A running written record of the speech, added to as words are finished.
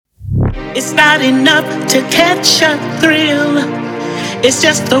It's not enough to catch a thrill. It's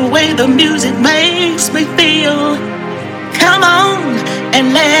just the way the music makes me feel. Come on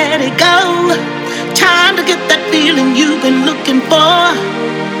and let it go. Time to get that feeling you've been looking for.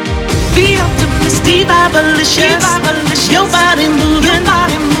 Be optimistic, Vibe-a-licious. Your body moving,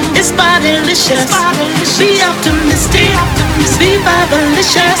 it's bodylicious. Be optimistic, be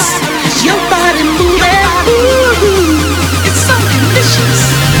Vibe-a-licious. Your body moving, ooh, it's so delicious.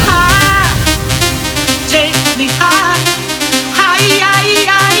 High, take me high.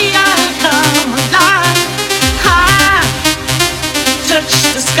 Hi-ee-i-ee-i-ee-igh come alive. High, touch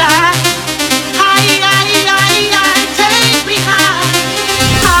the sky. Hi-ee-i-ee-i-ee-igh take me high.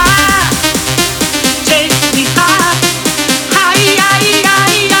 High, take me high.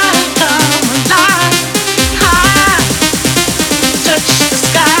 Hi-ee-i-ee-i-ee-igh come alive. High, touch the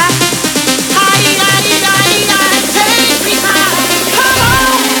sky. Hi-ee-i-ee-i-ee-igh take me high. Come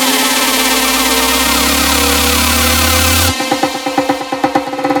on.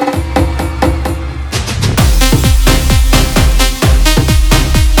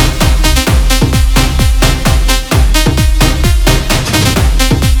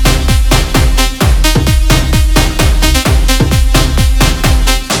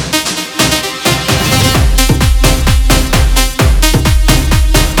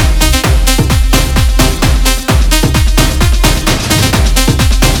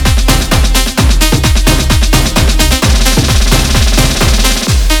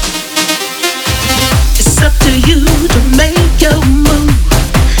 It's up to you to make your move.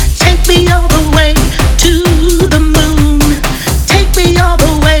 Take me all the way to the moon. Take me all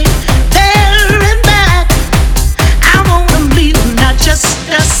the way there and back. I wanna be not just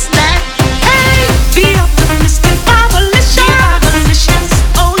a snack. Hey, be optimistic, Vibe-a-licious.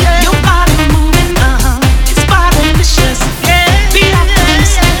 Oh yeah, your body moving, it's bodylicious. Yeah, be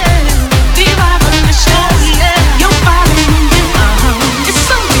optimistic, be Vibe-a-licious. Oh yeah, your body moving, it's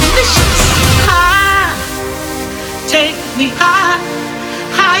so delicious. High, take me high.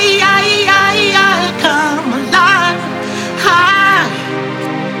 Hi-ee-i-ee-i-ee-igh come alive. High,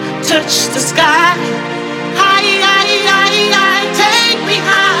 touch the sky.